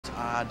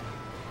odd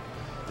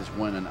is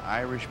when an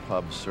Irish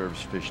pub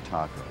serves fish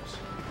tacos.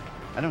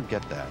 I don't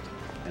get that.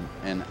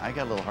 And I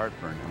got a little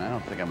heartburn, and I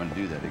don't think I'm going to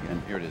do that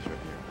again. Here it is right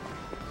here.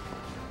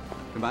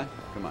 Come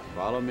on,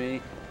 follow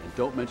me, and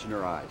don't mention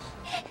her eyes.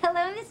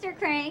 Hello, Mr.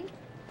 Crank.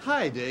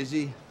 Hi,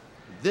 Daisy.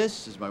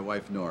 This is my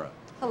wife, Nora.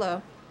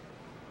 Hello.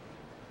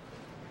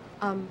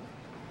 I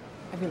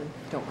really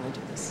don't want to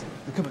do this.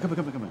 Come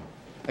on.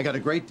 I got a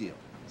great deal.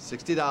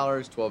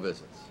 $60, 12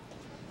 visits.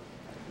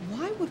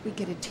 Why would we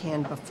get a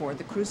tan before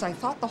the cruise? I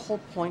thought the whole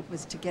point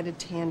was to get a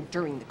tan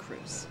during the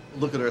cruise.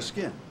 Look at our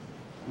skin.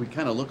 We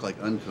kind of look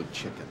like uncooked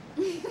chicken.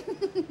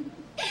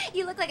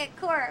 You look like a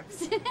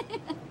corpse.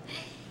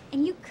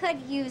 And you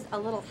could use a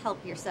little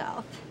help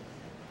yourself.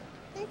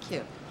 Thank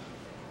you.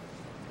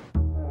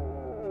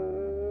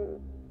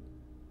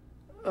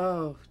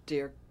 Oh,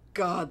 dear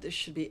God, this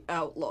should be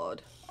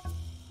outlawed.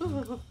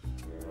 Okay,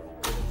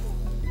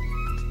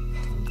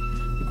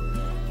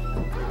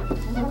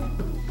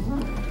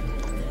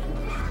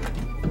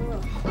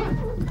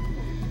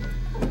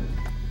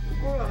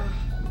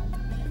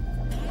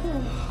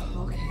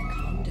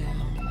 calm down.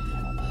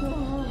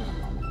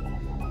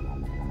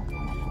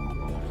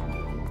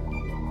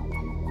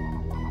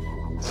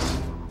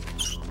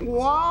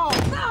 Whoa!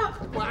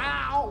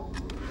 Wow!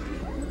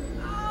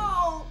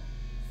 Oh!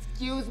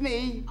 Excuse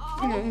me.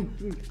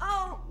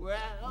 Oh!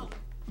 Well.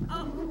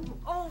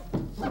 Oh!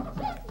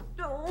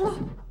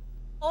 No!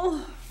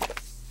 Oh!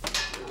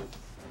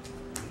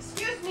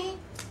 Excuse me!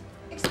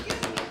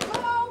 Excuse me!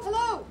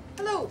 Hello!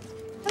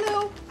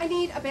 I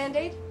need a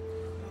Band-Aid.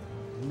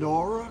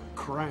 Nora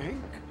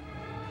Krank?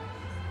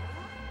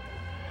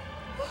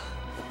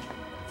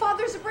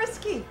 Father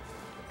Zabriskie!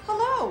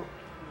 Hello!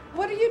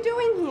 What are you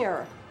doing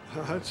here?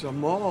 It's a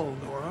mall,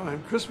 Nora.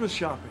 I'm Christmas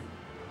shopping.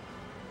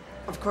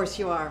 Of course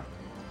you are.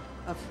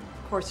 Of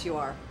course you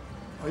are.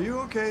 Are you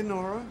okay,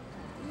 Nora?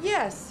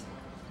 Yes.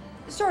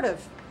 Sort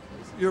of.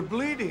 You're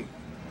bleeding.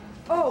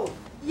 Oh,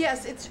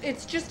 yes,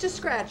 it's just a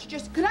scratch.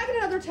 Could I get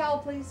another towel,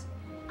 please?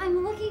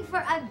 I'm looking for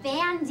a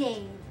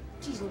Band-Aid.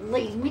 Geez,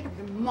 lady, make up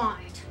your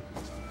mind.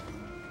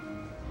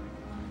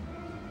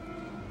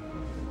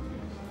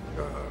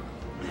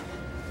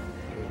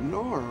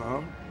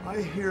 Nora,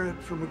 I hear it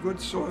from a good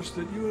source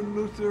that you and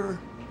Luther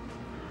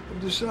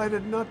have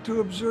decided not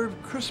to observe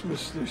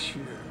Christmas this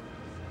year.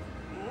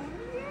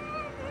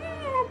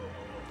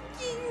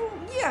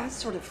 Yeah,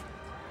 sort of.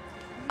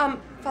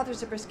 Father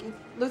Zabriskie,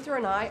 Luther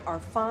and I are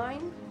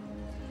fine.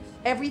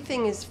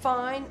 Everything is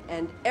fine,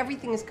 and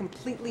everything is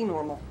completely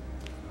normal.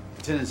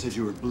 Lieutenant said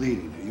you were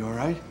bleeding. Are you all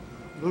right?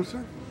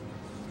 Luther?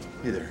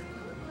 Hey there.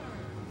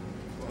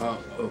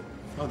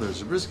 Father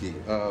Zabriskie.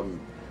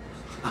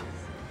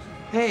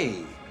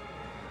 Hey,